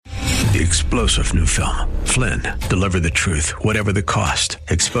The explosive new film, Flynn, deliver the truth, whatever the cost,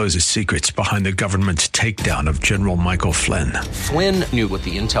 exposes secrets behind the government's takedown of General Michael Flynn. Flynn knew what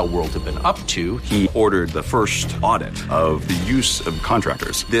the intel world had been up to. He ordered the first audit of the use of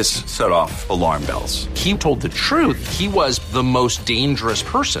contractors. This set off alarm bells. He told the truth. He was the most dangerous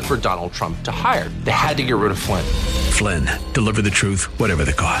person for Donald Trump to hire. They had to get rid of Flynn. Flynn, deliver the truth, whatever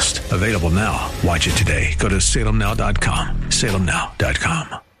the cost. Available now. Watch it today. Go to salemnow.com.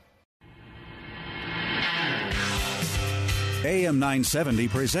 salemnow.com. AM 970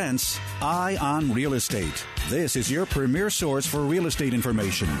 presents Eye on Real Estate. This is your premier source for real estate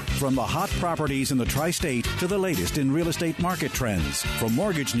information. From the hot properties in the tri-state to the latest in real estate market trends. From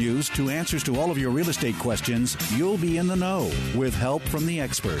mortgage news to answers to all of your real estate questions, you'll be in the know with help from the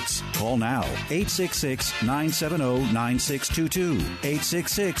experts. Call now, 866-970-9622.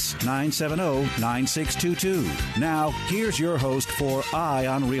 866-970-9622. Now, here's your host for Eye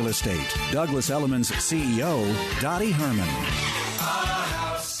on Real Estate, Douglas Elliman's CEO, Dottie Herman.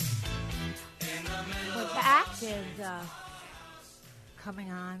 We're back and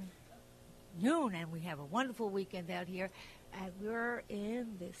coming on noon, and we have a wonderful weekend out here. And we're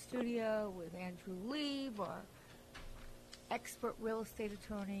in the studio with Andrew Lieb, our expert real estate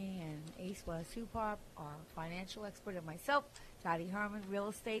attorney, and Ace Supar, our financial expert, and myself, Dottie Herman, real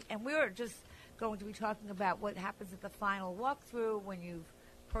estate. And we're just going to be talking about what happens at the final walkthrough when you've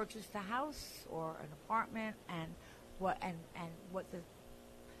purchased a house or an apartment, and what the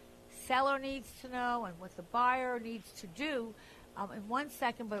seller needs to know and what the buyer needs to do in 1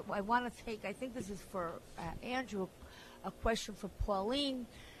 second. But I want to take, I think this is for Andrew, a question for Pauline.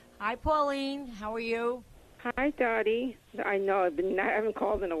 Hi, Pauline. How are you? Hi, Dottie. I know I haven't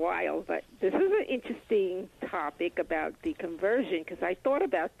called in a while, but this is an interesting topic about the conversion, because I thought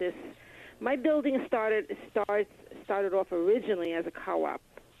about this. My building started off originally as a co-op.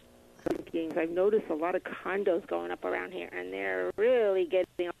 I've noticed a lot of condos going up around here, and they're really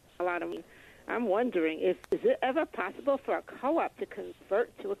getting a lot of money. I'm wondering, is it ever possible for a co-op to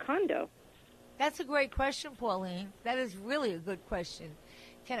convert to a condo? That's a great question, Pauline. That is really a good question.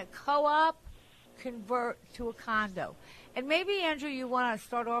 Can a co-op convert to a condo? And maybe, Andrew, you want to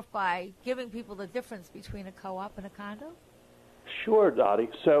start off by giving people the difference between a co-op and a condo? Sure,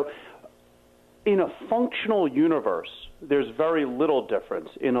 Dottie. So in a functional universe, there's very little difference.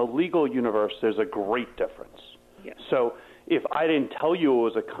 In a legal universe, there's a great difference. Yes. So if I didn't tell you it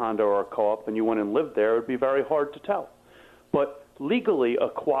was a condo or a co-op and you went and lived there, it would be very hard to tell. But legally, a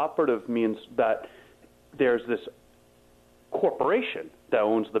cooperative means that there's this corporation that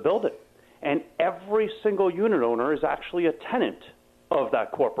owns the building, and every single unit owner is actually a tenant of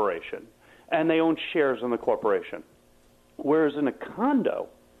that corporation, and they own shares in the corporation. Whereas in a condo,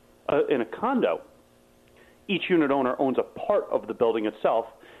 each unit owner owns a part of the building itself,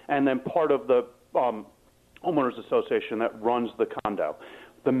 and then part of the homeowners association that runs the condo.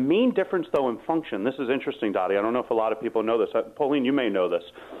 The main difference, though, in function, this is interesting, Dottie, I don't know if a lot of people know this, Pauline, you may know this,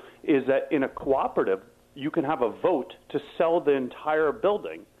 is that in a cooperative, you can have a vote to sell the entire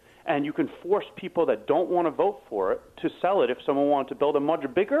building, and you can force people that don't want to vote for it to sell it if someone wanted to build a much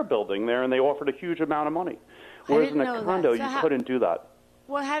bigger building there and they offered a huge amount of money. Whereas in a condo, you couldn't do that.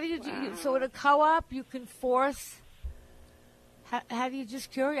 Well, how do you do? So at a co-op, you can force. How do you,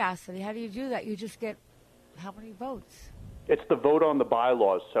 just curiosity? How do you do that? You just get how many votes? It's the vote on the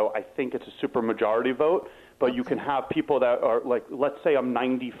bylaws. So I think it's a supermajority vote. But okay. You can have people that are like, let's say I'm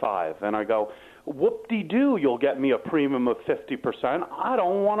 95, and I go, whoop-de-doo, you'll get me a premium of 50%. I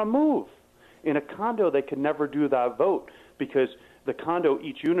don't want to move. In a condo, they can never do that vote because the condo,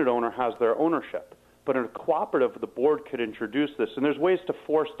 each unit owner has their ownership. But in a cooperative, the board could introduce this. And there's ways to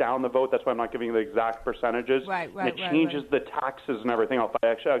force down the vote. That's why I'm not giving you the exact percentages. Right, and it changes the taxes and everything else.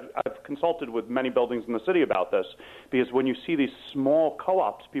 I've consulted with many buildings in the city about this because when you see these small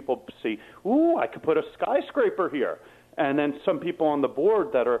co-ops, people see, ooh, I could put a skyscraper here. And then some people on the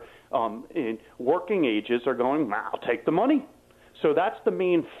board that are in working ages are going, I'll take the money. So that's the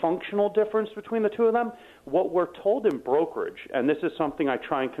main functional difference between the two of them. What we're told in brokerage, and this is something I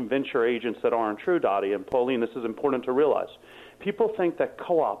try and convince your agents that aren't true, Dottie, and Pauline, this is important to realize. People think that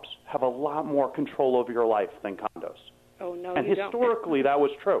co-ops have a lot more control over your life than condos. Oh, no, and historically, that was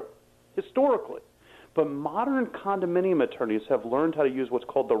true. Historically. But modern condominium attorneys have learned how to use what's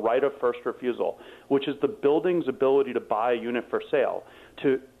called the right of first refusal, which is the building's ability to buy a unit for sale,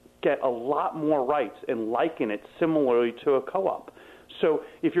 to get a lot more rights and liken it similarly to a co-op. So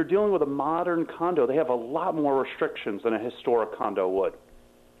if you're dealing with a modern condo, they have a lot more restrictions than a historic condo would.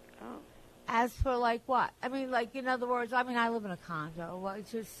 Oh. As for like what? I mean, like, in other words, I live in a condo. Well,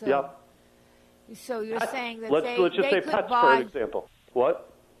 it's just yep. So you're saying that let's just say could pets, buy, for example.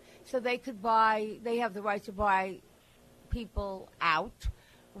 What? so they have the right to buy people out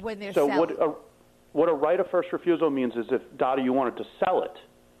when they're so selling. What a right of first refusal means is if, Dottie, you wanted to sell it,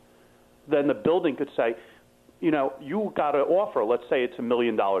 then the building could say, you got to offer, let's say it's $1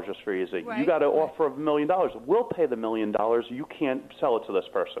 million just for easy. Right, you got to right. offer $1 million. We'll pay the $1 million. You can't sell it to this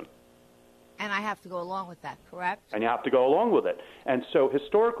person. And I have to go along with that, correct? And you have to go along with it. And so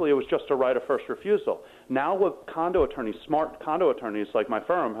historically it was just a right of first refusal. Now what condo attorneys, smart condo attorneys like my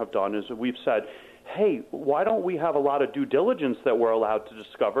firm have done is we've said, hey, why don't we have a lot of due diligence that we're allowed to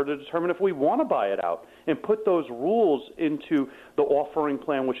discover to determine if we want to buy it out and put those rules into the offering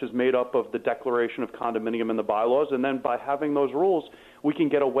plan, which is made up of the declaration of condominium and the bylaws. And then by having those rules, we can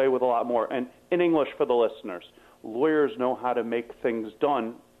get away with a lot more. And in English for the listeners, lawyers know how to make things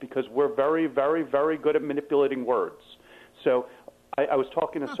done because we're very, very, very good at manipulating words. So I was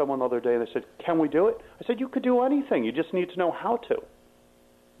talking to someone the other day and they said, can we do it? I said, you could do anything. You just need to know how to.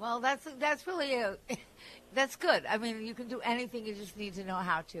 Well, that's really that's good. I mean, you can do anything. You just need to know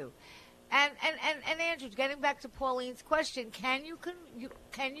how to. And Andrew, getting back to Pauline's question, can you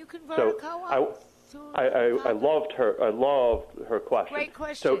convert a co-op? I loved her question. Great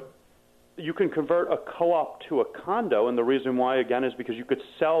question. So you can convert a co-op to a condo, and the reason why, again, is because you could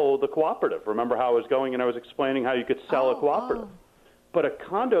sell the cooperative. Remember how I was going and I was explaining how you could sell a cooperative. But a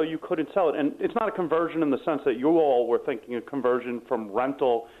condo, you couldn't sell it. And it's not a conversion in the sense that you all were thinking a conversion from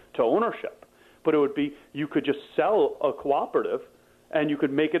rental to ownership. But it would be you could just sell a cooperative and you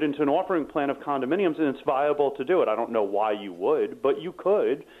could make it into an offering plan of condominiums, and it's viable to do it. I don't know why you would, but you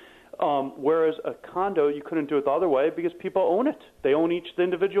could. Whereas a condo, you couldn't do it the other way because people own it. They own each the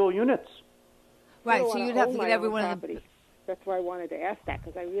individual units. Right, so you'd have to get everyone in the... That's why I wanted to ask that,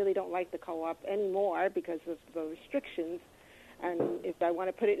 because I really don't like the co-op anymore because of the restrictions. And if I want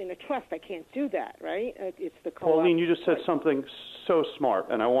to put it in a trust, I can't do that, right? It's the co-op. Pauline, you just said something so smart,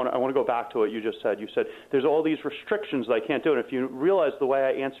 and I want to go back to what you just said. You said there's all these restrictions that I can't do it. If you realize the way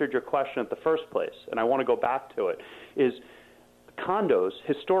I answered your question at the first place, and I want to go back to it, is condos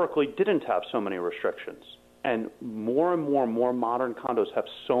historically didn't have so many restrictions. And more modern condos have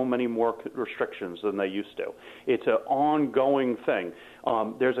so many more restrictions than they used to. It's an ongoing thing.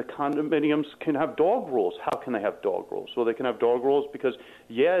 There's a condominiums can have dog rules. How can they have dog rules? Well, they can have dog rules because,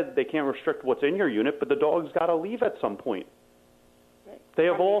 they can't restrict what's in your unit, but the dog's got to leave at some point. They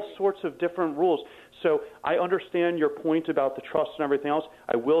have all sorts of different rules. So I understand your point about the trust and everything else.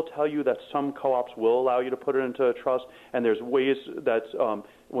 I will tell you that some co-ops will allow you to put it into a trust, and there's ways that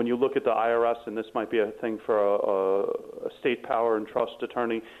when you look at the IRS, and this might be a thing for a state power and trust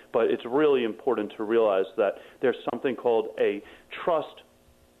attorney, but it's really important to realize that there's something called a trust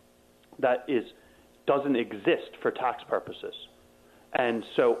that doesn't exist for tax purposes. And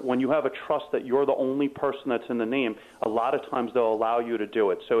so when you have a trust that you're the only person that's in the name, a lot of times they'll allow you to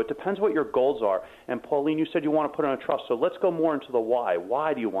do it. So it depends what your goals are. And Pauline, you said you want to put it in a trust. So let's go more into the why.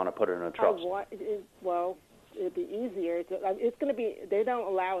 Why do you want to put it in a trust? Well, it'd be easier. It's going to be, they don't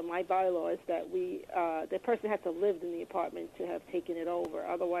allow in my bylaws that the person has to live in the apartment to have taken it over.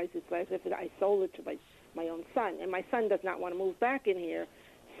 Otherwise, it's like if I sold it to my own son. And my son does not want to move back in here.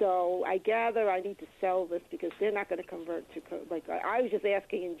 So I gather I need to sell this because they're not going to convert to, I was just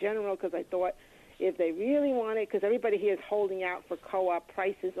asking in general because I thought if they really want it, because everybody here is holding out for co-op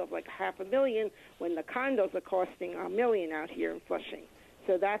prices of like $500,000 when the condos are costing $1 million out here in Flushing.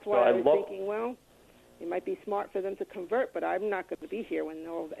 So that's why I was thinking, well, it might be smart for them to convert, but I'm not going to be here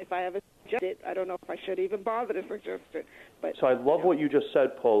if I ever suggest it. I don't know if I should even bother to suggest it. But, so I love what you just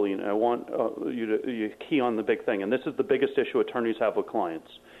said, Pauline. I want you to key on the big thing, and this is the biggest issue attorneys have with clients.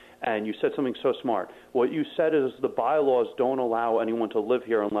 And you said something so smart. What you said is the bylaws don't allow anyone to live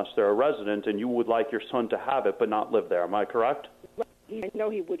here unless they're a resident, and you would like your son to have it but not live there. Am I correct? I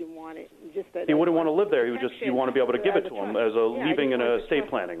know he wouldn't want it. Just that he wouldn't want to live there. You want to be able to give it to him as leaving in estate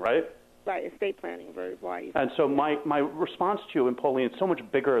planning, right? Right, estate planning, very wise. And so my response to you, and Pauline, it's so much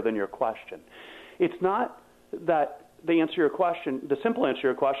bigger than your question. It's not that the answer to your question, the simple answer to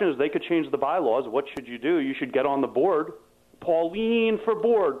your question is they could change the bylaws. What should you do? You should get on the board. Pauline for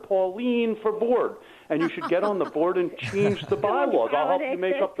board. And you should get on the board and change the bylaws. I'll help you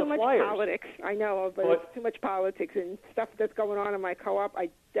make up the flyers. Too much politics. I know, but it's too much politics and stuff that's going on in my co-op. I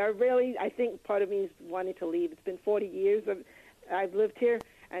think part of me is wanting to leave. It's been 40 years I've lived here,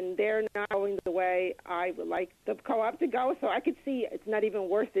 and they're not going the way I would like the co-op to go. So I could see it's not even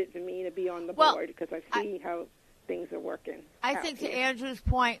worth it for me to be on the board because I see how things are working. I think to Andrew's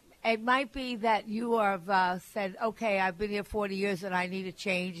point, it might be that you have said, okay, I've been here 40 years and I need a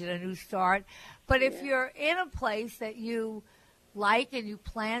change and a new start. But if you're in a place that you like and you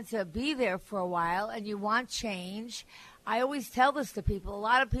plan to be there for a while and you want change, I always tell this to people. A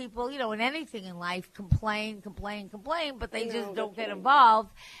lot of people, in anything in life, complain, but they just don't get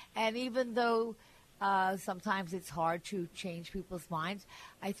involved. And even though sometimes it's hard to change people's minds,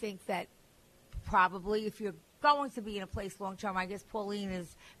 I think that probably if you're going to be in a place long term, I guess Pauline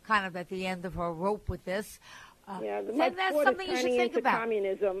is kind of at the end of her rope with this. That's something you should think about.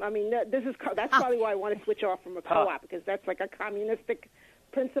 Communism. I mean, that's probably why I want to switch off from a co-op, because that's like a communistic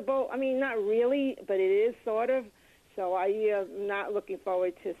principle. I mean, not really, but it is sort of. So I am not looking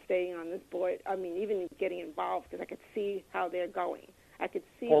forward to staying on this board. I mean, even getting involved, because I could see how they're going. I could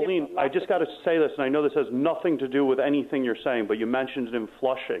see. Pauline, I just got to say this, and I know this has nothing to do with anything you're saying, but you mentioned it in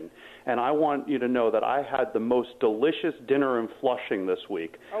Flushing, and I want you to know that I had the most delicious dinner in Flushing this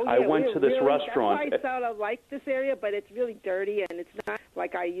week. Oh, yeah, I went to this restaurant. That's why I sort of like this area, but it's really dirty, and it's not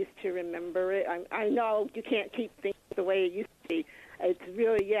like I used to remember it. I know you can't keep things the way it used to be. It's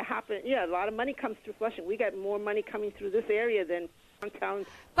really, a lot of money comes through Flushing. We got more money coming through this area than downtown.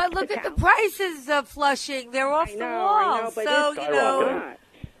 But look at the prices of Flushing. They're off the wall. So,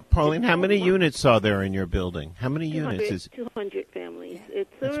 Pauline, how many units are there in your building? How many units? 200 families. Yeah.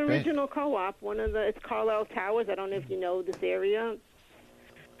 It's an original co-op. It's Carlisle Towers. I don't know if you know this area.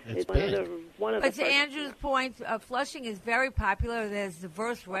 It's one of but to Andrew's point, Flushing is very popular. There's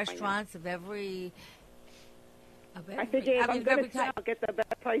diverse restaurants of every... I figure if I'm going to sell, I'll get the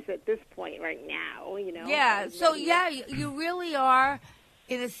best price at this point right now, Yeah, so, you really are,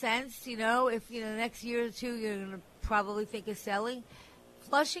 in a sense, if, the next year or two you're going to probably think of selling.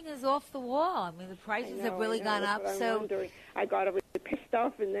 Flushing is off the wall. I mean, the prices have really gone up. So I got to repair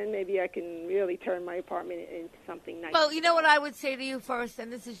stuff, and then maybe I can really turn my apartment into something nice. Well, you know what I would say to you first,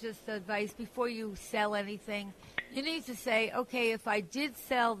 and this is just advice, before you sell anything, you need to say, okay, if I did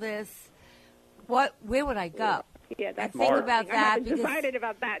sell this, where would I go? Yeah, that's think about that. I haven't decided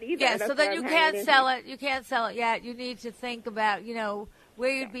about that either. Yeah, so then you can't sell it. You can't sell it yet. You need to think about, where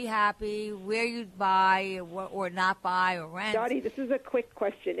you'd be happy, where you'd buy or not buy or rent. Dottie, this is a quick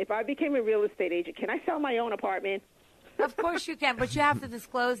question. If I became a real estate agent, can I sell my own apartment? Of course you can, but you have to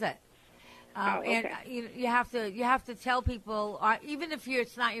disclose it. Okay. And you have to tell people, even if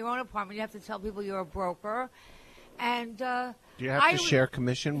it's not your own apartment, you have to tell people you're a broker. And do you have to share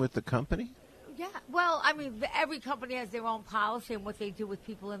commission with the company? Yeah, well, I mean, every company has their own policy and what they do with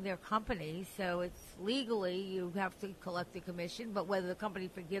people in their company. So it's legally you have to collect a commission, but whether the company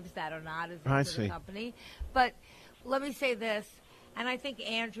forgives that or not is up to the company. But let me say this, and I think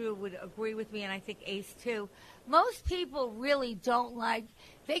Andrew would agree with me, and I think Ace too. Most people really don't like.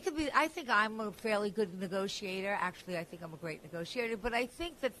 They could be. I think I'm a fairly good negotiator. Actually, I think I'm a great negotiator. But I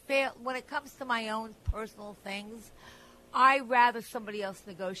think that when it comes to my own personal things, I rather somebody else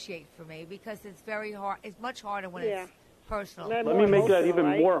negotiate for me because it's very hard. It's much harder when it's personal. Let me make that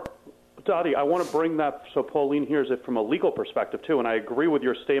even more. Dottie, I want to bring that so Pauline hears it from a legal perspective, too. And I agree with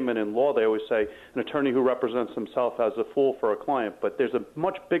your statement in law. They always say an attorney who represents himself as a fool for a client. But there's a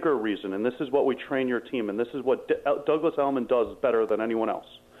much bigger reason, and this is what we train your team, and this is what Douglas Elliman does better than anyone else.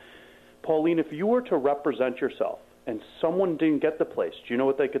 Pauline, if you were to represent yourself and someone didn't get the place, do you know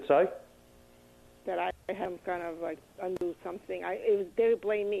what they could say? That I have kind of like undo something. They would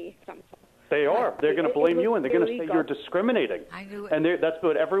blame me somehow. They are. They're going to blame you, and they're going to say you're discriminating. I knew it. And that's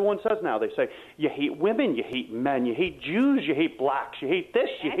what everyone says now. They say, you hate women, you hate men, you hate Jews, you hate blacks, you hate this,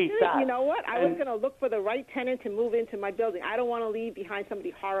 you hate that. You know what? I was going to look for the right tenant to move into my building. I don't want to leave behind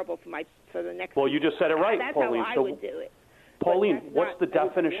somebody horrible for the next. Well, you just said it right, that's Pauline. That's how I would do it. Pauline, what's the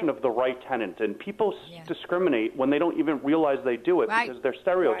definition of the right tenant? And people discriminate when they don't even realize they do it because they're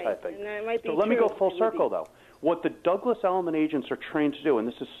stereotyping. Right. So let me go full circle, though. What the Douglas Elliman agents are trained to do, and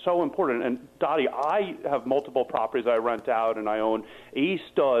this is so important, and Dottie, I have multiple properties I rent out and I own. Ace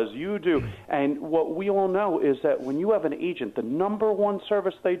does, you do. And what we all know is that when you have an agent, the number one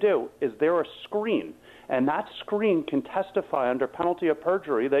service they do is they're a screen. And that screen can testify under penalty of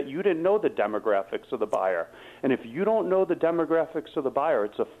perjury that you didn't know the demographics of the buyer. And if you don't know the demographics of the buyer,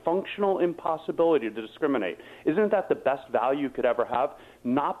 it's a functional impossibility to discriminate. Isn't that the best value you could ever have?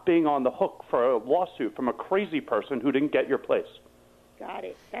 Not being on the hook for a lawsuit from a crazy person who didn't get your place. Got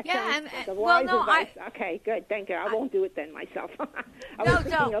it. That sounds the wise advice. Okay, good. Thank you. I won't do it then myself. Don't.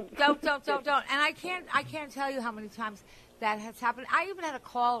 And I can't tell you how many times that has happened. I even had a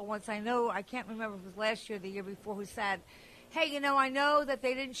caller once, I can't remember if it was last year or the year before, who said, hey, I know that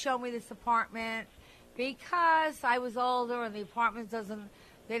they didn't show me this apartment because I was older and the apartment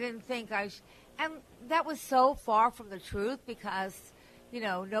they didn't think and that was so far from the truth because,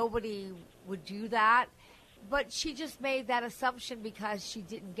 nobody would do that. But she just made that assumption because she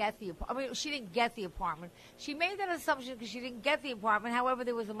didn't get she didn't get the apartment. She made that assumption because she didn't get the apartment. However,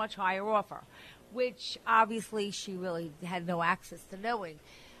 there was a much higher offer. which obviously she really had no access to knowing.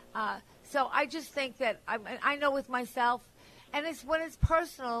 So I just think that I know with myself, and it's when it's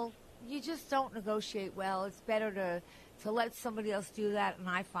personal, you just don't negotiate well. It's better to let somebody else do that, and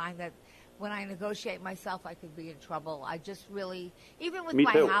I find that when I negotiate myself, I could be in trouble. I just really, even with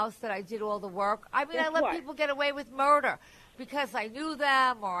my house that I did all the work, I mean, I let people get away with murder because I knew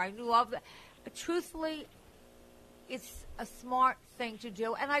them or I knew of them. Truthfully, it's a smart thing to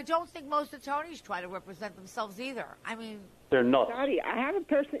do, and I don't think most attorneys try to represent themselves either. I mean, they're nuts. Dottie, I have a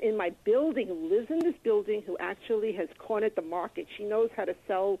person in my building who lives in this building who actually has cornered the market. She knows how to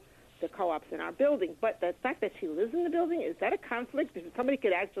sell the co-ops in our building, but the fact that she lives in the building, is that a conflict? Because somebody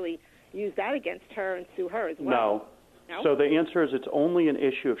could actually use that against her and sue her as well. No? So the answer is it's only an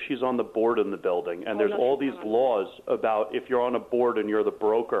issue if she's on the board in the building. And there's all these laws about if you're on a board and you're the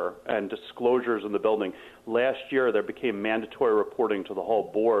broker and disclosures in the building. Last year there became mandatory reporting to the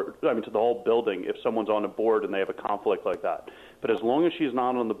whole board, to the whole building if someone's on a board and they have a conflict like that. But as long as she's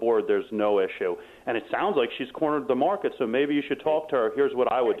not on the board, there's no issue. And it sounds like she's cornered the market, so maybe you should talk to her. Here's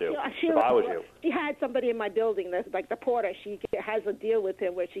what I would do if I was you. She had somebody in my building, that's like the porter. She has a deal with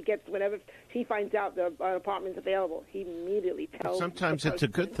him where she gets, whenever she finds out the apartment's available, he immediately tells Sometimes it's a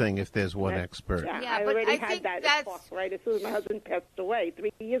good thing if there's one expert. Yeah, I already had that talk, right? As soon as my husband passed away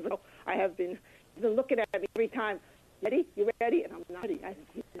 3 years ago, I have been looking at me every time. Ready? You ready? And I'm not ready. I'm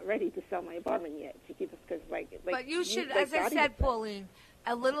not ready to sell my apartment yet. She keeps because But you should, as I said, Pauline,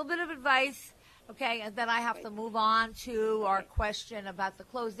 a little bit of advice, okay, and then I have to move on to our question about the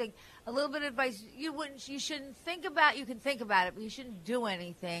closing. A little bit of advice. You shouldn't think about. You can think about it, but you shouldn't do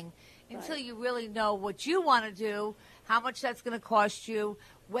anything until you really know what you want to do, how much that's going to cost you,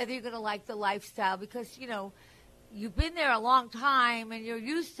 whether you're going to like the lifestyle, because you've been there a long time and you're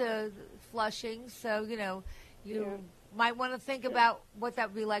used to Flushing, so you might want to think about what that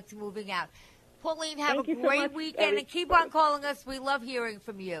would be like to moving out. Pauline, have a great weekend and keep on calling us. We love hearing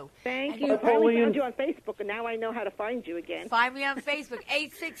from you. Thank you. I finally found you on Facebook, and now I know how to find you again. Find me on Facebook,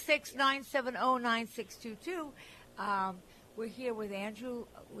 866-970-9622. We're here with Andrew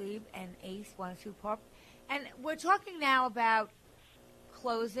Lieb and Ace 102 Park. And we're talking now about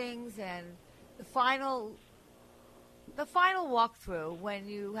closings and the final walkthrough when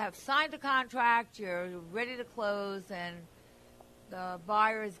you have signed a contract, you're ready to close, and the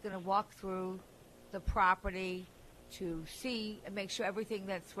buyer is going to walk through the property to see and make sure everything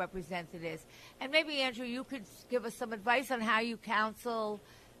that's represented is. And maybe, Andrew, you could give us some advice on how you counsel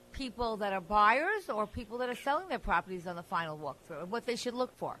people that are buyers or people that are selling their properties on the final walkthrough and what they should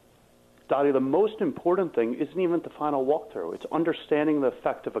look for. Dottie, the most important thing isn't even the final walkthrough. It's understanding the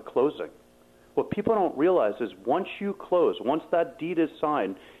effect of a closing. What people don't realize is once you close, once that deed is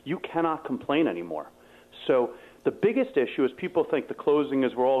signed, you cannot complain anymore. So the biggest issue is people think the closing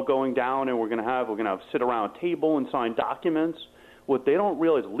is we're all going down and we're going to have sit around a table and sign documents. What they don't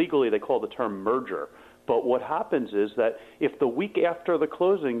realize, legally they call the term merger. But what happens is that if the week after the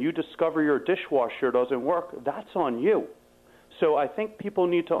closing you discover your dishwasher doesn't work, that's on you. So I think people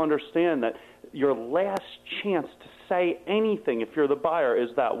need to understand that your last chance to say anything if you're the buyer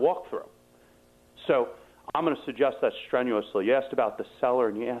is that walkthrough. So I'm going to suggest that strenuously. You asked about the seller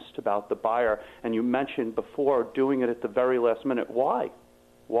and you asked about the buyer, and you mentioned before doing it at the very last minute. Why?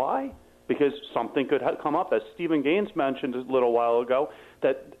 Why? Because something could come up. As Stephen Gaines mentioned a little while ago,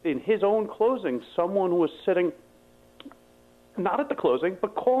 that in his own closing, someone was sitting, not at the closing,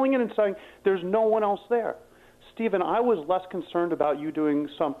 but calling in and saying, there's no one else there. Stephen, I was less concerned about you doing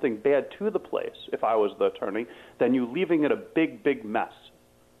something bad to the place, if I was the attorney, than you leaving it a big, big mess.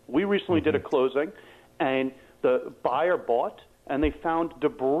 We recently did a closing, and the buyer bought, and they found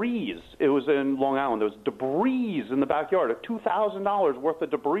debris. It was in Long Island. There was debris in the backyard, $2,000 worth of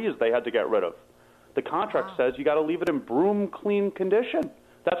debris they had to get rid of. The contract says you got to leave it in broom clean condition.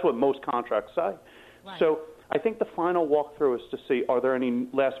 That's what most contracts say. Right. So I think the final walkthrough is to see, are there any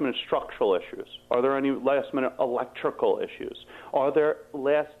last-minute structural issues? Are there any last-minute electrical issues? Are there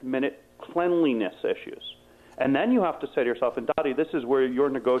last-minute cleanliness issues? And then you have to say to yourself, and Dottie, this is where your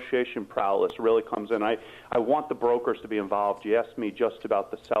negotiation prowess really comes in. I want the brokers to be involved. You asked me just about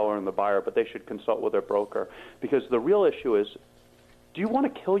the seller and the buyer, but they should consult with their broker. Because the real issue is, do you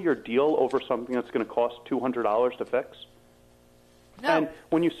want to kill your deal over something that's going to cost $200 to fix? No. And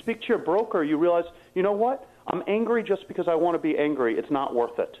when you speak to your broker, you realize, you know what? I'm angry just because I want to be angry. It's not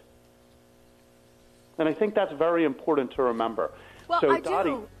worth it. And I think that's very important to remember. Well, so, I Dottie,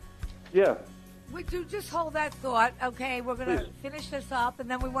 do. Yeah. We do just hold that thought. Okay, we're going to finish this up, and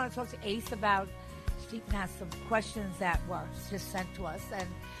then we want to talk to Ace about, Stephen has some questions that were just sent to us, and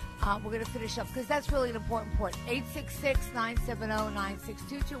we're going to finish up because that's really an important point.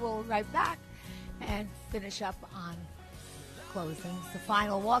 866-970-9622. We'll be right back and finish up on closings, the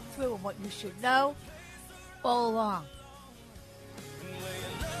final walkthrough and what you should know all along.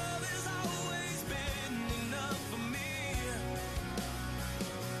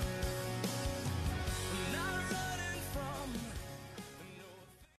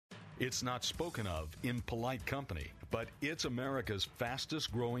 It's not spoken of in polite company, but it's America's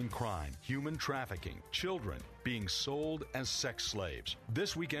fastest growing crime, human trafficking, children being sold as sex slaves.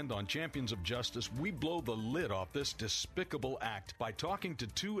 This weekend on Champions of Justice, we blow the lid off this despicable act by talking to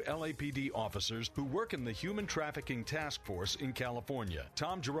two LAPD officers who work in the Human Trafficking Task Force in California.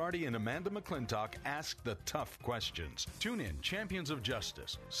 Tom Girardi and Amanda McClintock ask the tough questions. Tune in Champions of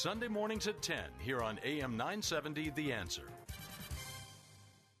Justice, Sunday mornings at 10 here on AM 970 The Answer.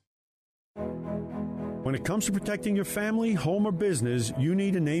 When it comes to protecting your family, home, or business, you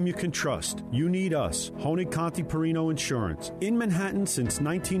need a name you can trust. You need us, Honig Conti Perino Insurance. In Manhattan since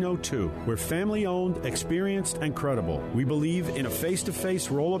 1902. We're family-owned, experienced, and credible. We believe in a face-to-face,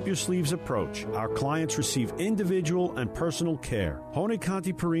 roll-up-your-sleeves approach. Our clients receive individual and personal care. Honig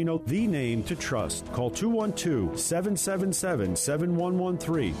Conti Perino, the name to trust. Call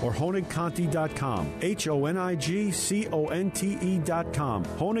 212-777-7113 or honigconti.com. HONIGCONTE.com.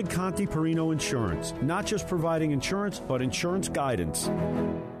 Honig Conti Perino Insurance. Not just providing insurance, but insurance guidance.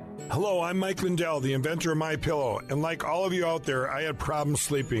 Hello, I'm Mike Lindell, the inventor of MyPillow, and like all of you out there, I had problems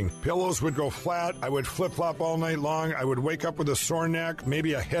sleeping. Pillows would go flat, I would flip-flop all night long, I would wake up with a sore neck,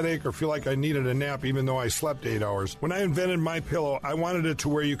 maybe a headache, or feel like I needed a nap even though I slept 8 hours. When I invented MyPillow, I wanted it to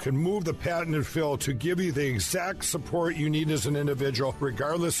where you can move the patented fill to give you the exact support you need as an individual,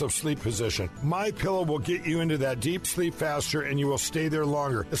 regardless of sleep position. MyPillow will get you into that deep sleep faster, and you will stay there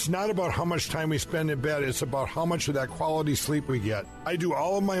longer. It's not about how much time we spend in bed, it's about how much of that quality sleep we get. I do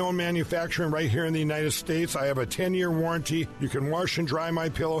all of my own manufacturing right here in the United States. I have a 10-year warranty. You can wash and dry my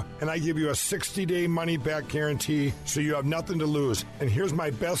pillow, and I give you a 60-day money-back guarantee, so you have nothing to lose. And here's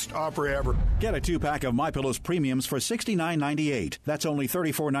my best offer ever. Get a 2-pack of MyPillow's premiums for $69.98. That's only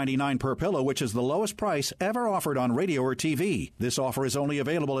 $34.99 per pillow, which is the lowest price ever offered on radio or TV. This offer is only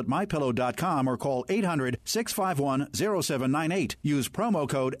available at MyPillow.com or call 800-651-0798. Use promo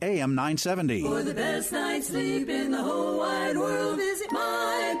code AM970. For the best night's sleep in the whole wide world, visit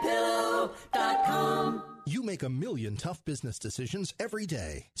MyPillow.com. You make a million tough business decisions every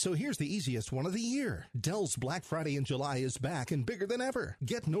day. So here's the easiest one of the year. Dell's Black Friday in July is back and bigger than ever.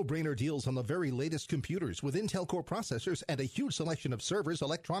 Get no-brainer deals on the very latest computers with Intel Core processors and a huge selection of servers,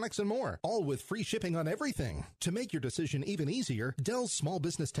 electronics, and more, all with free shipping on everything. To make your decision even easier, Dell's small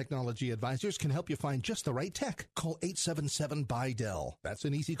business technology advisors can help you find just the right tech. Call 877-BUY-DELL. That's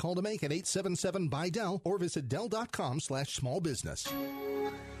an easy call to make at 877-BUY-DELL or visit Dell.com/smallbusiness.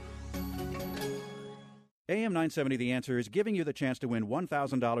 AM 970 The Answer is giving you the chance to win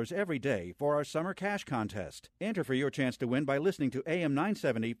 $1,000 every day for our Summer Cash Contest. Enter for your chance to win by listening to AM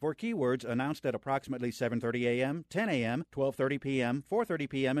 970 for keywords announced at approximately 7:30 a.m., 10 a.m., 12:30 p.m., 4:30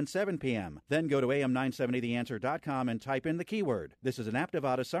 p.m., and 7 p.m. Then go to am970theanswer.com and type in the keyword. This is an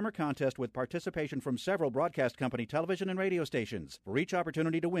Aptivada Summer Contest with participation from several broadcast company television and radio stations. For each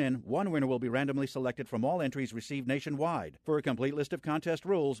opportunity to win, one winner will be randomly selected from all entries received nationwide. For a complete list of contest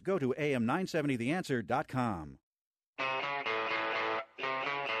rules, go to am970theanswer.com.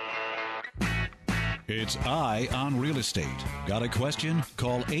 It's Eye on Real Estate. Got a question?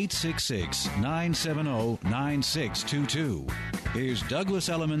 Call 866-970-9622. Here's Douglas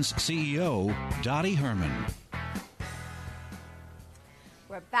Elliman's CEO, Dottie Herman.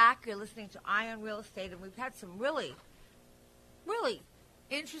 We're back. You're listening to Eye on Real Estate, and we've had some really, really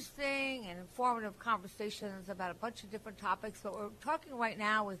interesting and informative conversations about a bunch of different topics, but we're talking right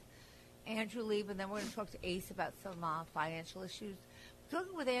now with Andrew Lieb, and then we're going to talk to Ace about some financial issues. We're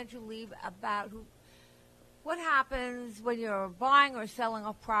talking with Andrew Lieb about what happens when you're buying or selling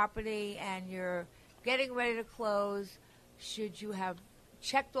a property and you're getting ready to close. Should you have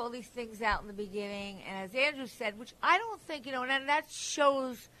checked all these things out in the beginning? And as Andrew said, which I don't think, and that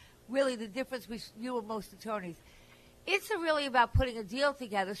shows really the difference between you and most attorneys. It's really about putting a deal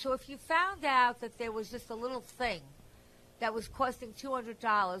together. So if you found out that there was just a little thing that was costing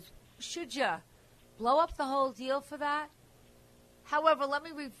 $200, should you blow up the whole deal for that? However, let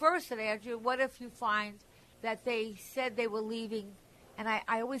me reverse it, Andrew. What if you find that they said they were leaving, and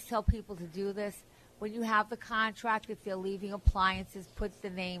I always tell people to do this, when you have the contract, if they're leaving appliances, put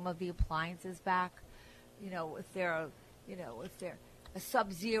the name of the appliances back. If they're a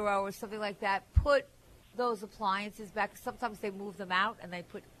Sub-Zero or something like that, put those appliances back. Sometimes they move them out and they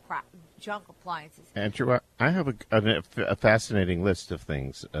put junk appliances. Andrew, I have a fascinating list of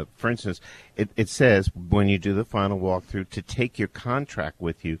things. For instance, it says when you do the final walkthrough to take your contract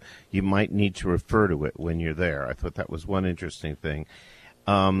with you, you might need to refer to it when you're there. I thought that was one interesting thing.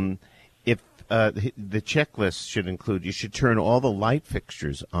 If the checklist should include, you should turn all the light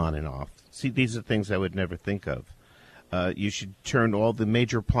fixtures on and off. See, these are things I would never think of. You should turn all the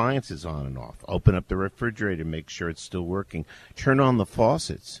major appliances on and off. Open up the refrigerator, make sure it's still working. Turn on the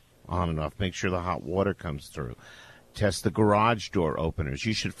faucets on and off. Make sure the hot water comes through. Test the garage door openers.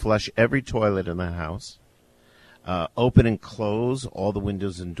 You should flush every toilet in the house. Open and close all the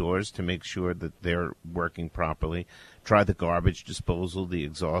windows and doors to make sure that they're working properly. Try the garbage disposal, the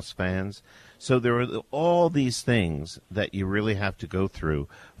exhaust fans. So there are all these things that you really have to go through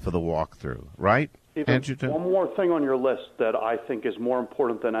for the walkthrough, right? Even one more thing on your list that I think is more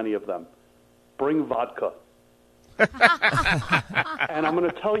important than any of them. Bring vodka. And I'm going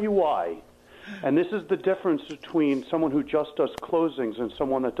to tell you why. And this is the difference between someone who just does closings and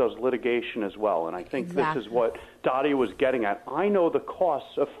someone that does litigation as well. And I think this is what Dottie was getting at. I know the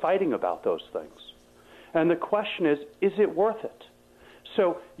costs of fighting about those things. And the question is it worth it?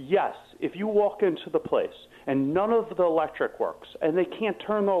 So, yes, if you walk into the place and none of the electric works and they can't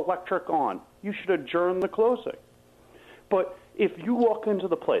turn the electric on, you should adjourn the closing. But if you walk into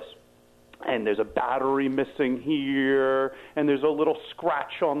the place and there's a battery missing here and there's a little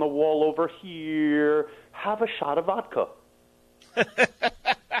scratch on the wall over here, have a shot of vodka.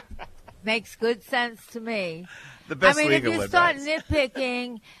 Makes good sense to me. The best I mean, if legal you start advice.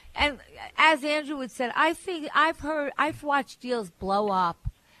 nitpicking, and as Andrew would said, I think I've watched deals blow up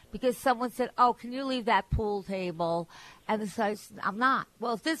because someone said, "Oh, can you leave that pool table?" And so I said, I'm not.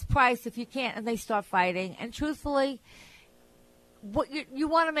 Well, at this price, if you can't, and they start fighting. And truthfully, what you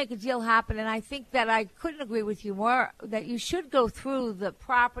want to make a deal happen, and I think that I couldn't agree with you more, that you should go through the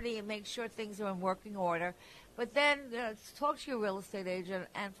property and make sure things are in working order. But then talk to your real estate agent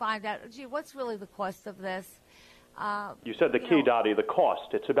and find out, gee, what's really the cost of this? You said the key, Dottie, the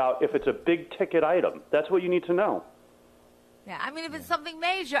cost. It's about if it's a big-ticket item. That's what you need to know. Yeah, I mean, if it's something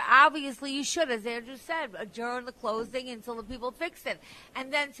major, obviously you should, as Andrew said, adjourn the closing until the people fix it.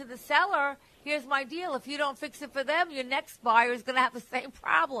 And then to the seller, here's my deal. If you don't fix it for them, your next buyer is going to have the same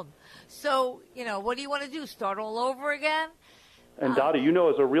problem. So, what do you want to do, start all over again? And Dottie,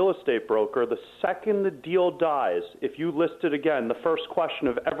 as a real estate broker, the second the deal dies, if you list it again, the first question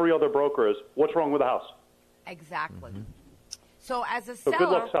of every other broker is, what's wrong with the house? Exactly. Mm-hmm. So as a seller... So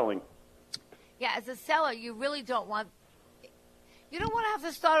good luck selling. Yeah, as a seller, you really don't want... You don't want to have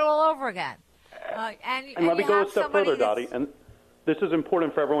to start all over again. And let me go a step further, Dottie. And this is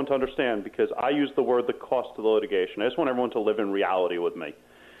important for everyone to understand because I use the word the cost of the litigation. I just want everyone to live in reality with me.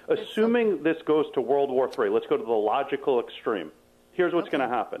 Assuming this goes to World War III, let's go to the logical extreme. Here's what's going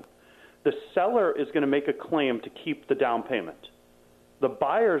to happen. The seller is going to make a claim to keep the down payment. The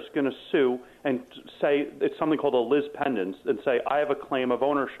buyer is going to sue and say it's something called a lis pendens and say, I have a claim of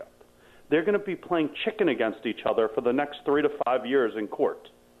ownership. They're going to be playing chicken against each other for the next 3 to 5 years in court.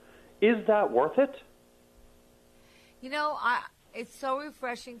 Is that worth it? It's so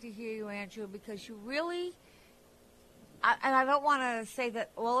refreshing to hear you, Andrew, because you really, and I don't want to say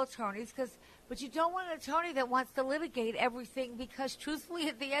that all attorneys, but you don't want an attorney that wants to litigate everything because, truthfully,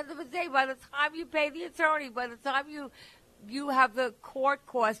 at the end of the day, by the time you pay the attorney, by the time you have the court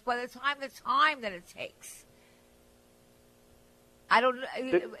costs, by the time that it takes,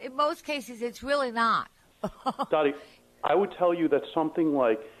 in most cases, it's really not. Dottie, I would tell you that something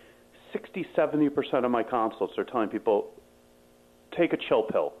like 60-70% of my consults are telling people, take a chill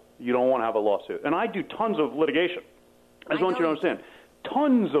pill. You don't want to have a lawsuit. And I do tons of litigation. I just want you to understand.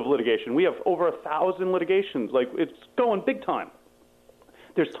 Tons of litigation. We have over 1,000 litigations. It's going big time.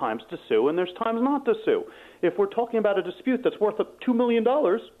 There's times to sue and there's times not to sue. If we're talking about a dispute that's worth $2 million,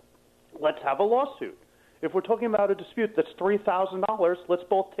 let's have a lawsuit. If we're talking about a dispute that's $3,000, let's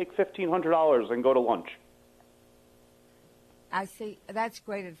both take $1,500 and go to lunch. I see. That's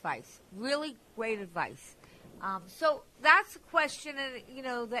great advice. Really great advice. So that's a question,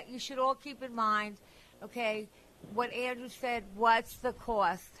 that you should all keep in mind. Okay, what Andrew said, what's the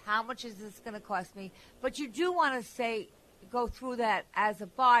cost? How much is this going to cost me? But you do want to go through that as a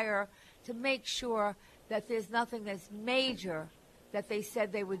buyer to make sure that there's nothing that's major that they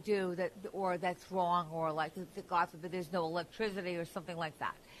said they would do or that's wrong, or God forbid, there's no electricity or something like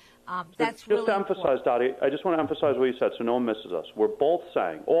that. That's really just to emphasize, Dottie, I just want to emphasize what you said so no one misses us. We're both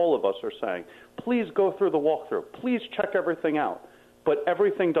saying, all of us are saying, please go through the walkthrough. Please check everything out. But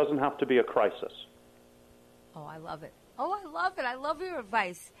everything doesn't have to be a crisis. Oh, I love it. I love your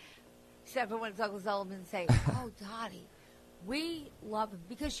advice. except for when Douglas Elliman say, "Oh, Dottie, we love him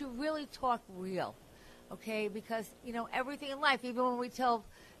because you really talk real." Okay, because everything in life, even when we tell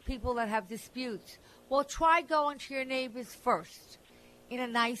people that have disputes, well, try going to your neighbors first in a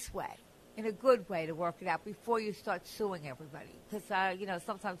nice way, in a good way to work it out before you start suing everybody. Because,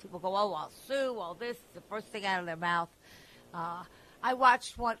 sometimes people go, oh, I'll sue, all this, the first thing out of their mouth. I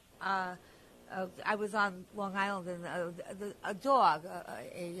watched what, I was on Long Island, and a dog,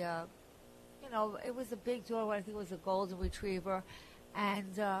 it was a big dog, I think it was a golden retriever,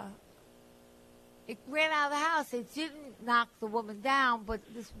 and it ran out of the house. It didn't knock the woman down, but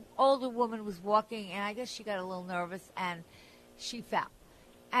this older woman was walking, and I guess she got a little nervous, and she fell.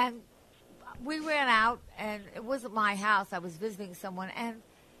 And we ran out, and it wasn't my house. I was visiting someone, and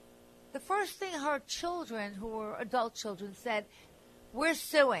the first thing her children, who were adult children, said, "We're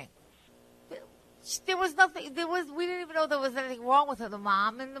suing." There was nothing. We didn't even know there was anything wrong with her. The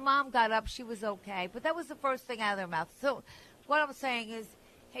mom got up. She was okay, but that was the first thing out of their mouth. So, what I'm saying is,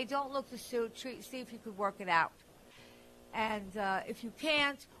 hey, don't look to sue. See if you could work it out, and if you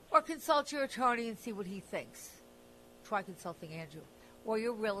can't, or consult your attorney and see what he thinks. Try consulting Andrew or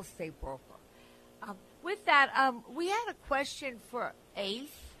your real estate broker. With that, we had a question for Ace.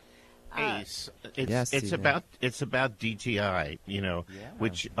 Ace, it's about DTI,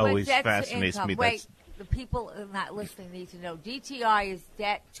 which always fascinates me. Wait, the people not listening need to know DTI is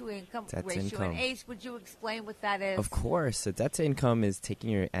debt to income ratio. And Ace, would you explain what that is? Of course. So debt to income is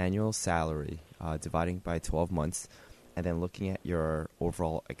taking your annual salary, dividing by 12 months, and then looking at your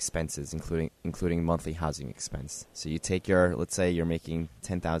overall expenses, including monthly housing expense. So you take let's say you're making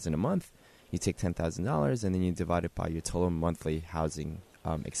 $10,000 a month, you take $10,000 and then you divide it by your total monthly housing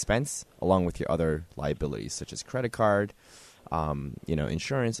expense, along with your other liabilities such as credit card,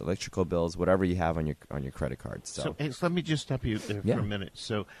 insurance, electrical bills, whatever you have on your credit card. So let me just stop you there for a minute.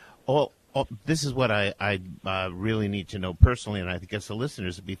 So this is what I really need to know personally, and I guess the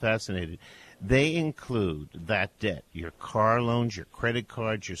listeners would be fascinated. They include that debt, your car loans, your credit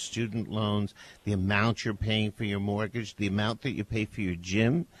cards, your student loans, the amount you're paying for your mortgage, the amount that you pay for your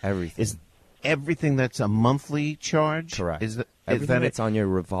gym. Everything. Is everything that's a monthly charge? Correct. Everything that's on your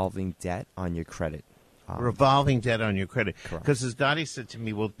revolving debt on your credit. Revolving debt on your credit. Correct. Because as Dottie said to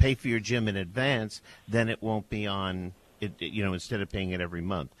me, we'll pay for your gym in advance, then it won't be on, instead of paying it every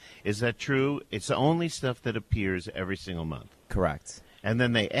month. Is that true? It's the only stuff that appears every single month. Correct. And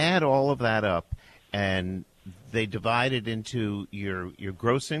then they add all of that up, and they divide it into your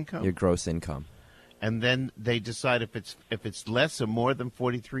gross income? Your gross income. And then they decide if it's less or more than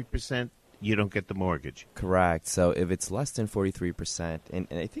 43%, you don't get the mortgage. Correct. So if it's less than 43%, and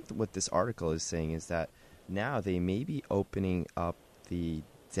I think what this article is saying is that now they may be opening up the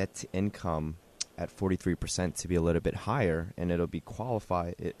debt to income at 43% to be a little bit higher, and it'll be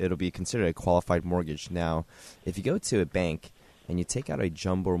considered a qualified mortgage. Now, if you go to a bank and you take out a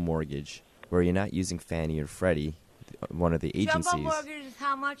jumbo mortgage where you're not using Fannie or Freddie, one of the agencies. Jumbo mortgage is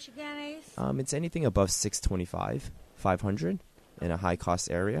how much again, Ace? It's anything above $625, $500 in a high cost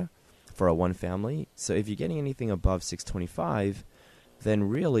area for a one family. So if you're getting anything above $625, then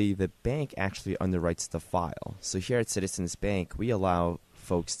really the bank actually underwrites the file. So here at Citizens Bank, we allow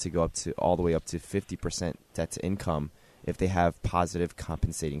folks to go all the way up to 50% debt to income if they have positive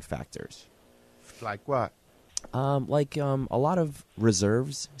compensating factors. Like what? A lot of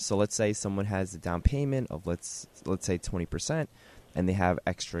reserves. So let's say someone has a down payment of let's say 20%, and they have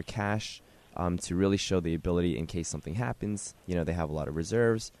extra cash to really show the ability in case something happens. They have a lot of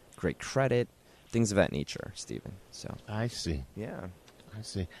reserves, great credit, things of that nature, Stephen. So I see. Yeah, I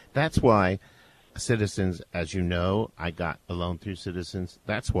see. That's why Citizens, as you know, I got a loan through Citizens.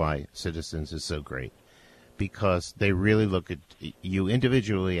 That's why Citizens is so great, because they really look at you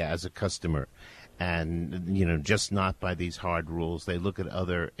individually as a customer. And, just not by these hard rules. They look at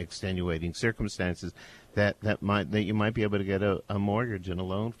other extenuating circumstances that you might be able to get a mortgage and a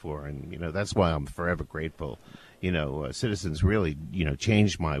loan for. And, that's why I'm forever grateful. Citizens really,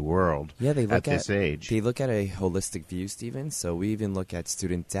 changed my world at this age. They look at a holistic view, Stephen. So we even look at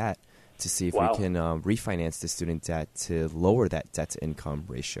student debt to see if we can refinance the student debt to lower that debt to income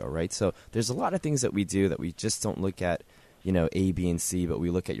ratio, right? So there's a lot of things that we do that we just don't look at, A, B, and C, but we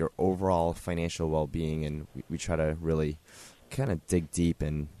look at your overall financial well-being, and we try to really kind of dig deep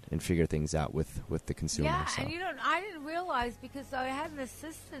and figure things out with the consumer. Yeah, so. and I didn't realize, because I had an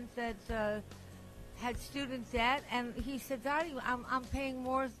assistant that had student debt, and he said, Dottie, I'm paying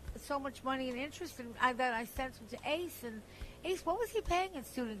so much money in interest, and that I sent him to Ace, Ace, what was he paying in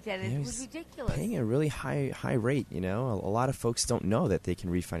student debt? He It was ridiculous. Paying a really high rate, you know. A lot of folks don't know that they can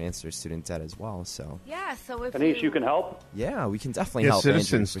refinance their student debt as well. So Yeah, so if Anish, you can help? yeah, we can definitely Yes, help.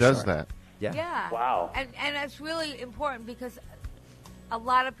 Citizens Andrew, for does sure. that. Yeah. Yeah. Wow. And that's really important because a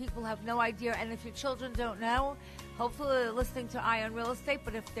lot of people have no idea. And if your children don't know, hopefully they're listening to Eye on Real Estate.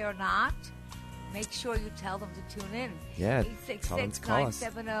 But if they're not, make sure you tell them to tune in. Yeah, tell them to call us.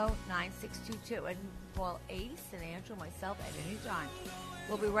 866-970-9622. And call Ace and Andrew, myself, at any time.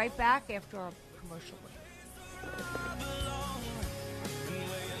 We'll be right back after our commercial break.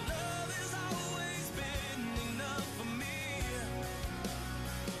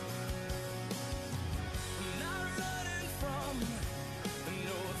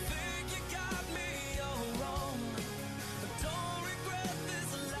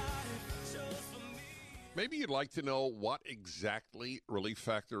 Maybe you'd like to know what exactly Relief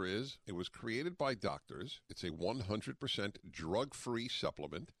Factor is. It was created by doctors. It's a 100% drug-free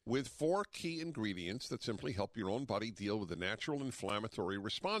supplement with 4 key ingredients that simply help your own body deal with the natural inflammatory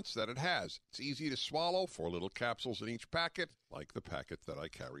response that it has. It's easy to swallow, 4 little capsules in each packet, like the packet that I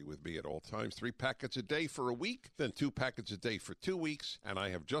carry with me at all times. 3 packets a day for a week, then 2 packets a day for 2 weeks, and I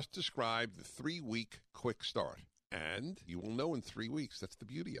have just described the 3-week quick start. And you will know in 3 weeks. That's the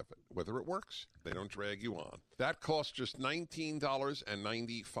beauty of it. Whether it works, they don't drag you on. That costs just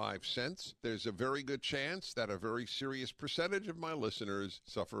 $19.95. There's a very good chance that a very serious percentage of my listeners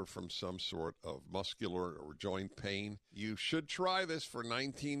suffer from some sort of muscular or joint pain. You should try this for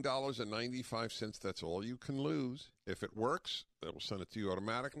 $19.95. That's all you can lose. If it works, they will send it to you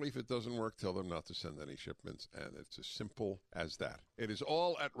automatically. If it doesn't work, tell them not to send any shipments, and it's as simple as that. It is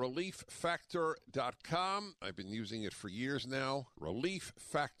all at ReliefFactor.com. I've been using it for years now.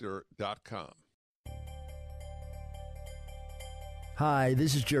 ReliefFactor.com. Hi,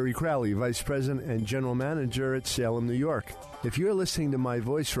 this is Jerry Crowley, Vice President and General Manager at Salem, New York. If you're listening to my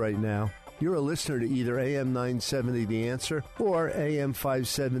voice right now, you're a listener to either AM 970 The Answer or AM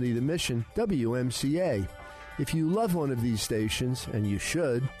 570 The Mission, WMCA. If you love one of these stations, and you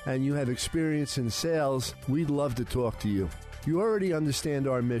should, and you have experience in sales, we'd love to talk to you. You already understand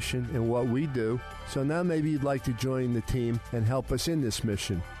our mission and what we do, so now maybe you'd like to join the team and help us in this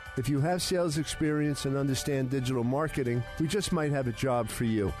mission. If you have sales experience and understand digital marketing, we just might have a job for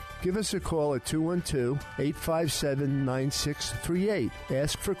you. Give us a call at 212-857-9638.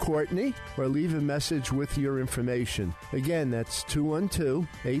 Ask for Courtney or leave a message with your information. Again, that's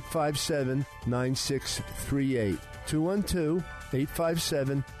 212-857-9638.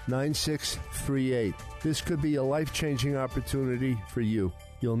 212-857-9638. This could be a life-changing opportunity for you.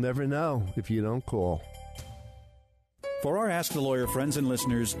 You'll never know if you don't call. For our Ask the Lawyer friends and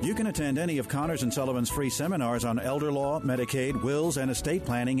listeners, you can attend any of Connors & Sullivan's free seminars on elder law, Medicaid, wills, and estate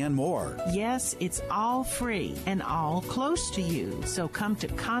planning, and more. Yes, it's all free and all close to you. So come to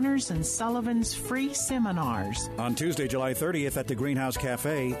Connors & Sullivan's free seminars. On Tuesday, July 30th at the Greenhouse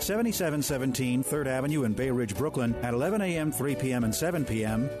Cafe, 7717 3rd Avenue in Bay Ridge, Brooklyn, at 11 a.m., 3 p.m., and 7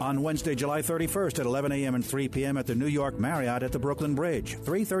 p.m. On Wednesday, July 31st at 11 a.m. and 3 p.m. at the New York Marriott at the Brooklyn Bridge,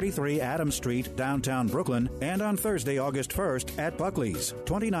 333 Adams Street, downtown Brooklyn. And on Thursday, August 1st at Buckley's,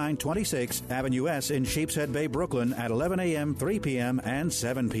 2926 Avenue S in Sheepshead Bay, Brooklyn, at 11 a.m., 3 p.m., and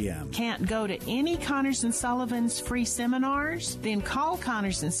 7 p.m. Can't go to any Connors & Sullivan's free seminars? Then call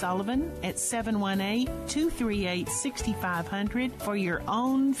Connors & Sullivan at 718-238-6500 for your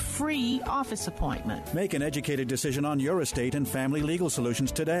own free office appointment. Make an educated decision on your estate and family legal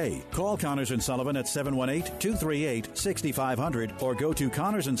solutions today. Call Connors & Sullivan at 718-238-6500 or go to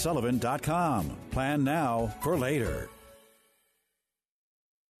ConnorsandSullivan.com. Plan now for later.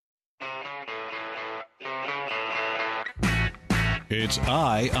 It's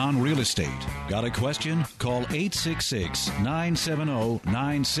Eye on Real Estate. Got a question? Call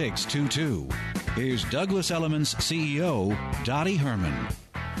 866-970-9622. Here's Douglas Elliman's CEO, Dottie Herman.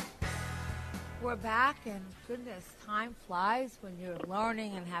 We're back, and goodness, time flies when you're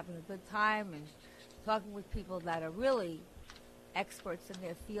learning and having a good time and talking with people that are really experts in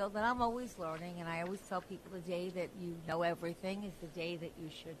their field. And I'm always learning, and I always tell people the day that you know everything is the day that you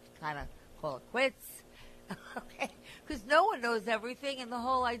should kind of call it quits. Okay, because no one knows everything, and the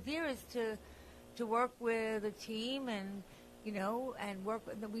whole idea is to work with a team, and and work.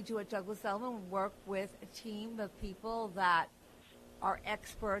 We do at Douglas Elliman. We work with a team of people that are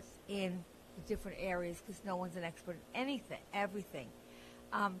experts in the different areas, because no one's an expert in everything.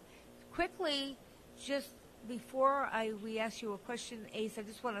 Quickly, just before we ask you a question, Ace, I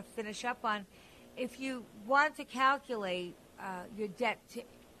just want to finish up on if you want to calculate your debt to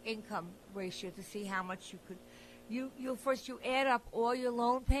income ratio to see how much you could, you add up all your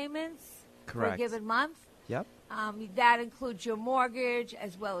loan payments Correct. for a given month. Yep. That includes your mortgage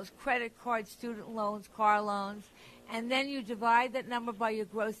as well as credit cards, student loans, car loans. And then you divide that number by your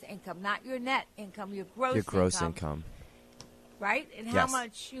gross income, not your net income, your gross income. Right? And how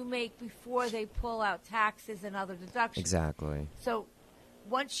much you make before they pull out taxes and other deductions. Exactly. So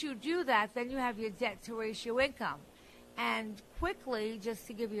once you do that, then you have your debt-to-ratio income. And quickly, just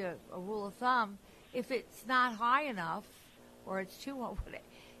to give you a rule of thumb, if it's not high enough or it's too low,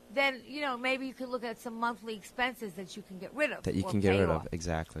 then, maybe you could look at some monthly expenses that you can get rid of. That you can get rid of,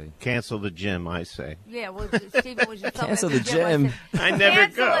 exactly. Cancel the gym, I say. Yeah, well, Stephen was just cancel the gym. I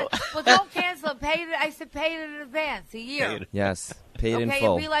never go. Well, don't cancel it. Pay it. I said pay it in advance, a year. Yes, pay it in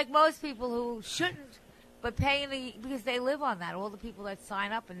full. Okay, be like most people who shouldn't, but paying because they live on that. All the people that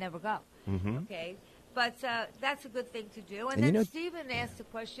sign up and never go. Mm-hmm. Okay. But that's a good thing to do. And then Stephen asked a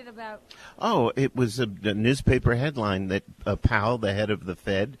question about... Oh, it was a newspaper headline that Powell, the head of the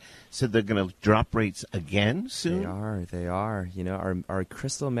Fed, said they're going to drop rates again soon. They are. Our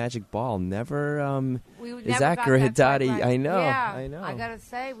crystal magic ball never is accurate, Dottie. Right. I know. I got to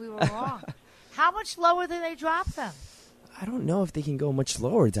say, we were wrong. How much lower did they drop them? I don't know if they can go much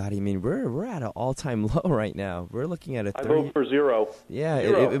lower, Dottie. I mean, we're at an all-time low right now. We're looking at a 30... I vote for zero. Yeah,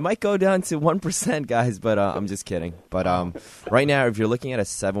 zero. It might go down to 1%, guys, but I'm just kidding. But right now, if you're looking at a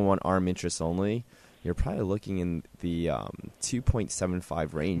 7-1 ARM interest only, you're probably looking in the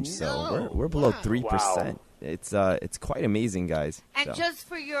 2.75 range. So we're below 3%. Wow. It's quite amazing, guys. And just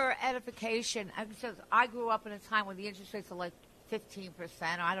for your edification, I grew up in a time when the interest rates were like 15%.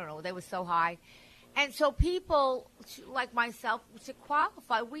 I don't know. They were so high. And so people like myself, to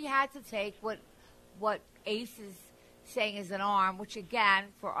qualify, we had to take what ACE is saying is an ARM, which, again,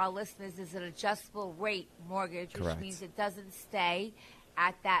 for our listeners, is an adjustable rate mortgage, Correct. which means it doesn't stay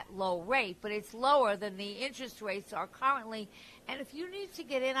at that low rate, but it's lower than the interest rates are currently. And if you need to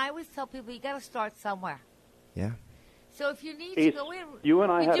get in, I always tell people you got to start somewhere. Yeah. So if you need Ace, to go in, you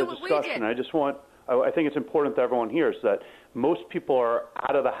and I had do a what we discussion. did. I think it's important that everyone hears that most people are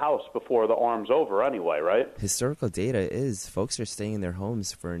out of the house before the ARM's over anyway, right? Historical data is folks are staying in their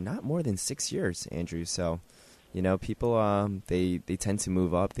homes for not more than 6 years, Andrew. So, people, they tend to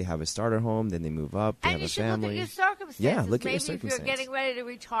move up. They have a starter home, then they move up, they have a family. And you should look at your circumstances. Yeah, look Maybe at your circumstances. if you're getting ready to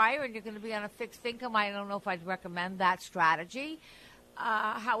retire and you're going to be on a fixed income, I don't know if I'd recommend that strategy.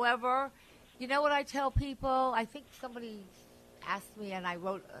 However, you know what I tell people? I think somebody asked me, and I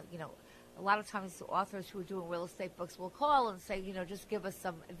wrote, a lot of times authors who are doing real estate books will call and say, just give us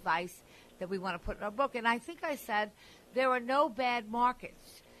some advice that we want to put in our book. And I think I said there are no bad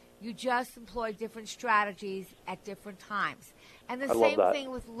markets. You just employ different strategies at different times. And the same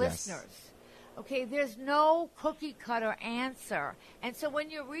thing with listeners. Yes. Okay, there's no cookie-cutter answer. And so when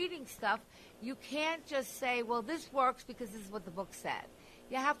you're reading stuff, you can't just say, well, this works because this is what the book said.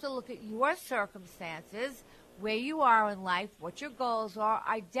 You have to look at your circumstances, where you are in life, what your goals are.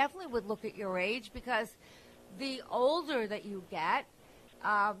 I definitely would look at your age because the older that you get,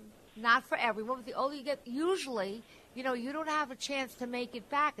 not for everyone, but the older you get, usually, you don't have a chance to make it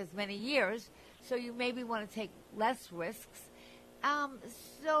back as many years, so you maybe want to take less risks.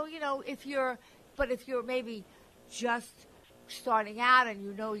 If you're maybe just starting out and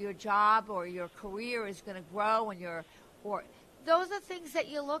your job or your career is going to grow those are things that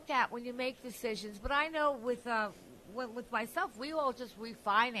you look at when you make decisions. But I know with myself, we all just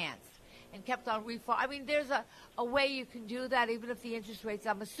refinanced and kept on I mean, there's a way you can do that, even if the interest rates,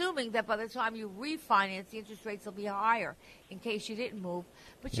 I'm assuming that by the time you refinance, the interest rates will be higher in case you didn't move.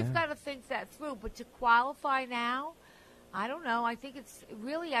 But you've got to think that through. But to qualify now, I don't know. I think it's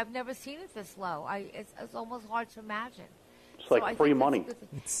really, I've never seen it this low. It's almost hard to imagine. It's like free money.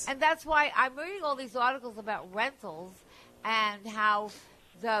 And that's why I'm reading all these articles about rentals and how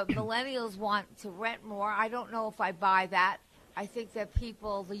the millennials want to rent more. I don't know if I buy that. I think that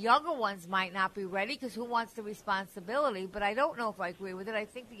the younger ones might not be ready because who wants the responsibility? But I don't know if I agree with it. I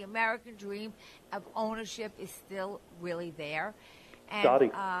think the American dream of ownership is still really there. And,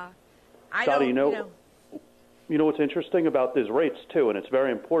 Dottie, you know what's interesting about these rates, too, and it's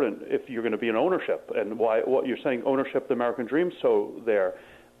very important if you're going to be in ownership, and what you're saying, ownership, the American dream, so there.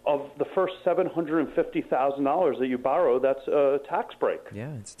 Of the first $750,000 that you borrow, that's a tax break.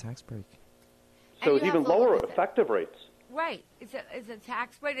 Yeah, it's a tax break. So it's even lower effective rates. Right. It's a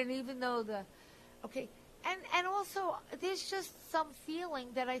tax rate, and even though and also there's just some feeling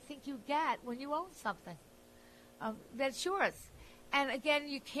that I think you get when you own something that's yours. And again,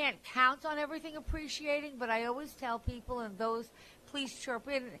 you can't count on everything appreciating, but I always tell people, and those, please chirp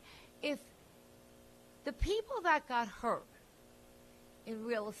in, if the people that got hurt in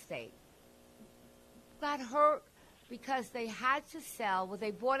real estate got hurt because they had to sell what they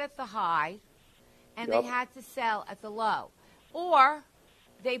bought at the high, and Yep. they had to sell at the low. Or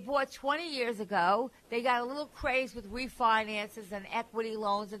they bought 20 years ago, they got a little craze with refinances and equity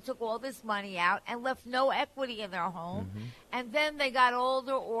loans and took all this money out and left no equity in their home. Mm-hmm. And then they got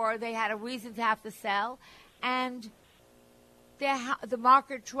older or they had a reason to have to sell, and the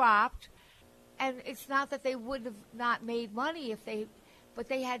market dropped. And it's not that they would have not made money if they, but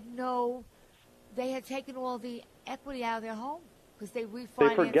they had taken all the equity out of their home because they refinanced.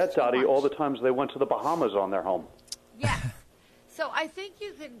 They forget, too Dottie, much. all the times they went to the Bahamas on their home. So I think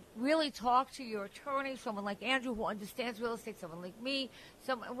you can really talk to your attorney, someone like Andrew who understands real estate, someone like me.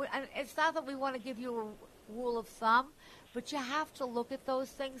 And it's not that we want to give you a rule of thumb, but you have to look at those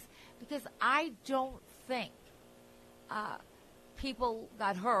things because I don't think people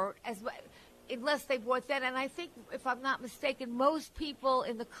got hurt unless they bought that. And I think, if I'm not mistaken, most people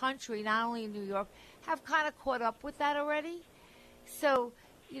in the country, not only in New York, have kind of caught up with that already. So,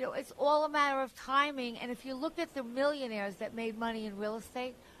 it's all a matter of timing. And if you look at the millionaires that made money in real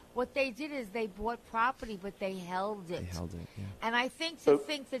estate, what they did is they bought property, but they held it. Yeah. And I think to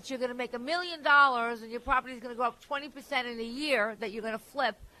think that you're going to make $1 million and your property is going to go up 20% in a year that you're going to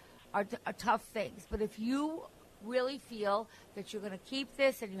flip are tough things. But if you really feel that you're going to keep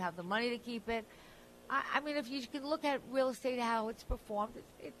this and you have the money to keep it, I mean, if you can look at real estate, how it's performed,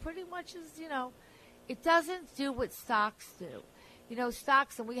 it pretty much is, it doesn't do what stocks do.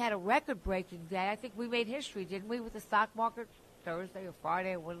 Stocks, and we had a record-breaking day. I think we made history, didn't we, with the stock market, Thursday or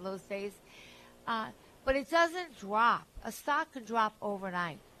Friday or one of those days? But it doesn't drop. A stock can drop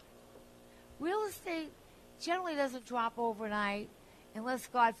overnight. Real estate generally doesn't drop overnight unless,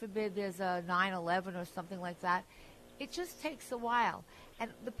 God forbid, there's a 9/11 or something like that. It just takes a while. And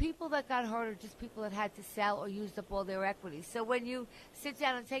the people that got hurt are just people that had to sell or used up all their equity. So when you sit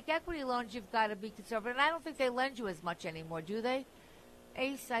down and take equity loans, you've got to be conservative. And I don't think they lend you as much anymore, do they?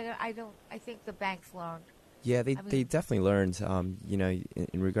 Ace, I think the banks learned. Yeah, they definitely learned.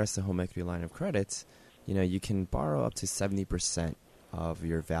 In regards to home equity line of credit, you can borrow up to 70% of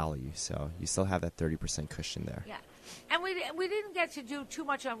your value. So you still have that 30% cushion there. Yeah. And we didn't get to do too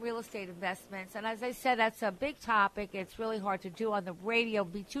much on real estate investments. And as I said, that's a big topic. It's really hard to do on the radio,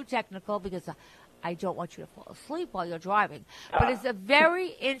 be too technical, because I don't want you to fall asleep while you're driving. But it's a very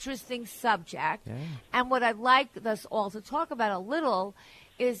interesting subject. Yeah. And what I'd like us all to talk about a little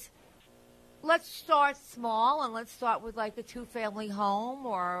is, let's start small, and let's start with like a two-family home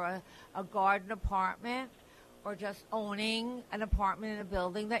or a garden apartment or just owning an apartment in a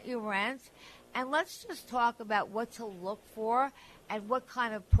building that you rent. And let's just talk about what to look for and what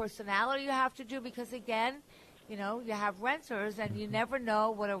kind of personality you have to do because, again, you have renters and you never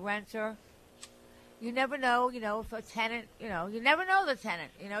know what a renter – you never know, if a tenant – you never know the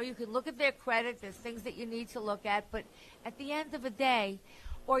tenant. You can look at their credit. There's things that you need to look at. But at the end of the day,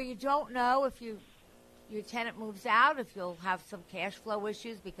 or you don't know if your tenant moves out, if you'll have some cash flow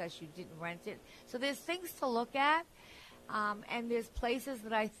issues because you didn't rent it. So there's things to look at, and there's places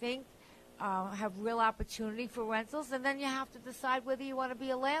that I think – have real opportunity for rentals, and then you have to decide whether you want to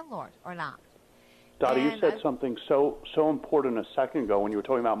be a landlord or not. Dottie, you said something so important a second ago when you were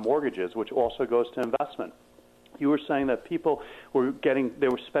talking about mortgages, which also goes to investment. You were saying that people were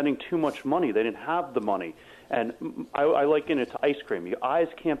spending too much money. They didn't have the money. And I liken it to ice cream. Your eyes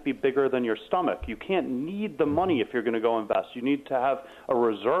can't be bigger than your stomach. You can't need the money if you're going to go invest. You need to have a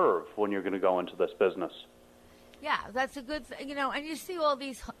reserve when you're going to go into this business. Yeah, that's a good thing. And you see all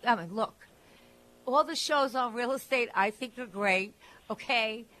these, look, all the shows on real estate I think are great,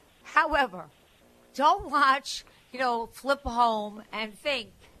 okay? However, don't watch, Flip a Home and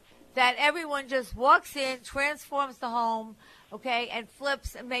think that everyone just walks in, transforms the home, okay, and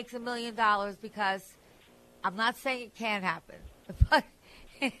flips and makes $1 million because I'm not saying it can't happen, but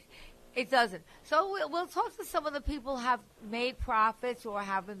it doesn't. So we'll talk to some of the people who have made profits or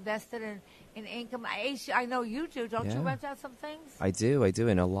have invested in income. I know you do. Don't you rent out some things? I do.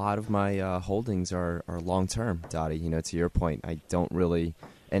 And a lot of my holdings are long-term, Dottie. To your point, I don't really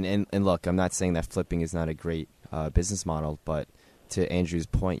 – and look, I'm not saying that flipping is not a great business model, but to Andrew's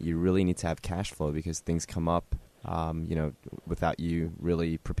point, you really need to have cash flow because things come up, without you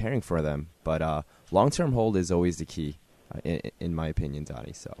really preparing for them. But long-term hold is always the key, in my opinion,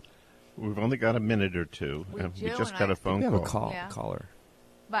 Dottie, so – We've only got a minute or two. We just got a phone call. We have a caller.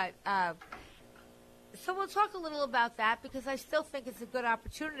 But so we'll talk a little about that because I still think it's a good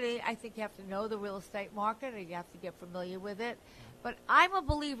opportunity. I think you have to know the real estate market and you have to get familiar with it. But I'm a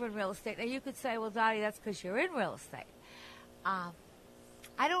believer in real estate. Now, you could say, well, Dottie, that's because you're in real estate. I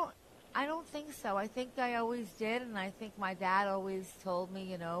don't think so. I think I always did, and I think my dad always told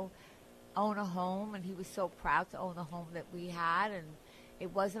me, own a home, and he was so proud to own the home that we had, and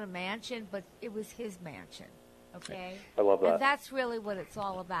It wasn't a mansion, but it was his mansion. Okay? I love that. And that's really what it's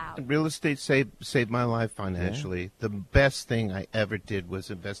all about. Real estate saved my life financially. Yeah. The best thing I ever did was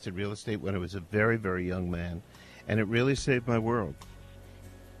invest in real estate when I was a very, very young man, and it really saved my world.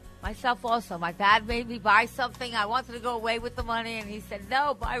 Myself also. My dad made me buy something. I wanted to go away with the money, and he said,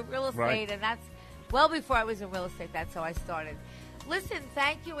 no, buy real estate. Right. And that's well before I was in real estate. That's how I started. Listen,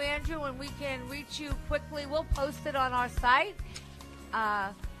 thank you, Andrew, and we can reach you quickly. We'll post it on our site.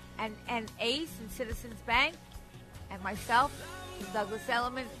 And Ace and Citizens Bank and myself, Douglas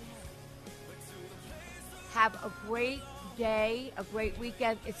Elliman, have a great day, a great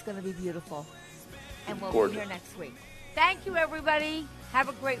weekend. It's going to be beautiful. And we'll be here next week. Thank you, everybody. Have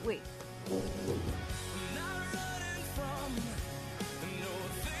a great week.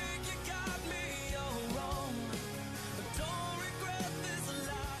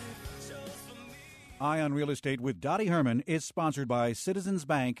 Eye on Real Estate with Dottie Herman is sponsored by Citizens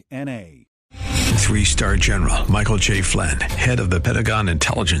Bank, N.A. 3-star General Michael J. Flynn, head of the Pentagon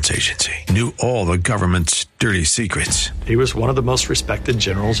Intelligence Agency, knew all the government's dirty secrets. He was one of the most respected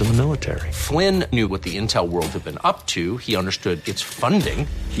generals in the military. Flynn knew what the intel world had been up to. He understood its funding.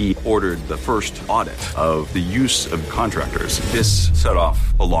 He ordered the first audit of the use of contractors. This set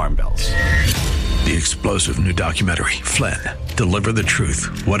off alarm bells. The explosive new documentary, Flynn, Deliver the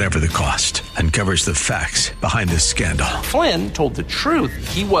Truth, Whatever the Cost, uncovers the facts behind this scandal. Flynn told the truth.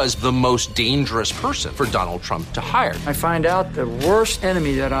 He was the most dangerous person for Donald Trump to hire. I find out the worst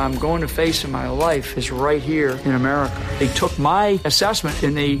enemy that I'm going to face in my life is right here in America. They took my assessment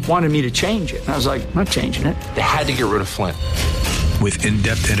and they wanted me to change it. And I was like, I'm not changing it. They had to get rid of Flynn. With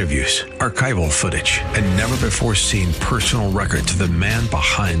in-depth interviews, archival footage, and never-before-seen personal records of the man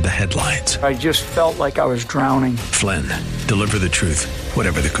behind the headlines. I just felt like I was drowning. Flynn, Deliver the Truth,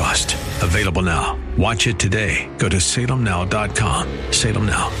 Whatever the Cost. Available now. Watch it today. Go to salemnow.com.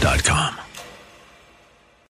 salemnow.com.